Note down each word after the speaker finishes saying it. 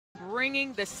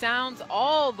bringing the sounds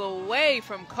all the way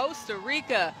from Costa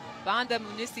Rica. Banda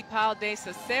Municipal de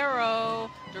Zarcero,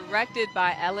 directed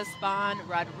by Esteban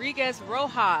Rodriguez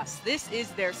Rojas. This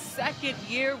is their second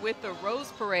year with the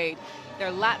Rose Parade.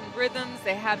 Their Latin rhythms,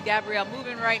 they have Gabrielle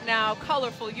moving right now,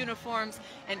 colorful uniforms,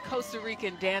 and Costa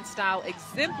Rican dance style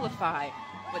exemplify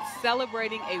what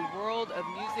celebrating a world of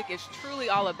music is truly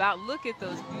all about. Look at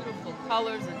those beautiful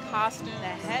colors and costumes. The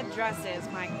headdresses,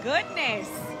 my goodness.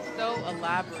 So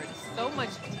elaborate, so much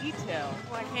detail.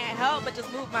 Well, I can't help but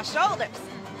just move my shoulders.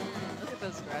 Look at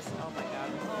those dresses, oh my God.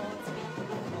 Oh, it's beautiful.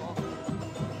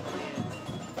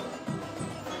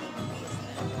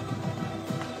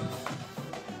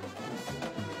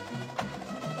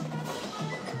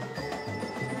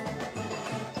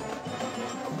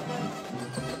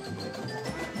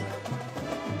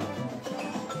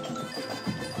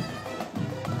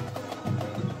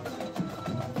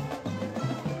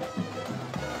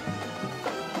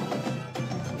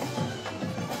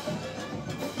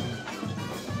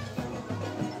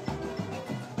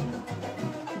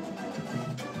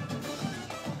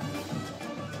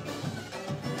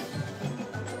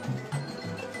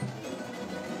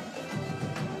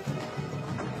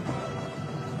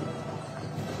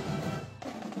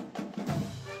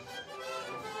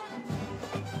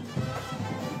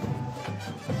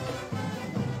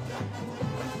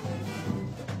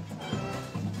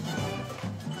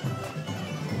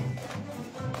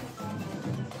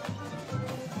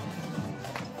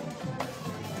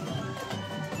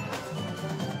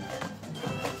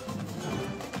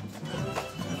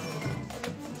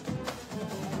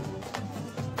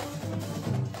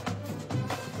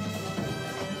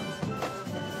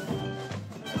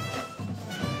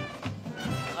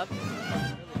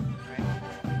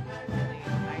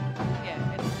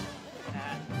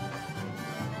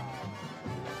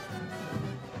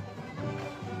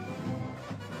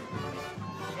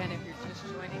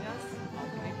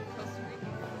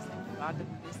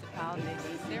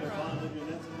 Banda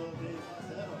Municipal de Zarcero.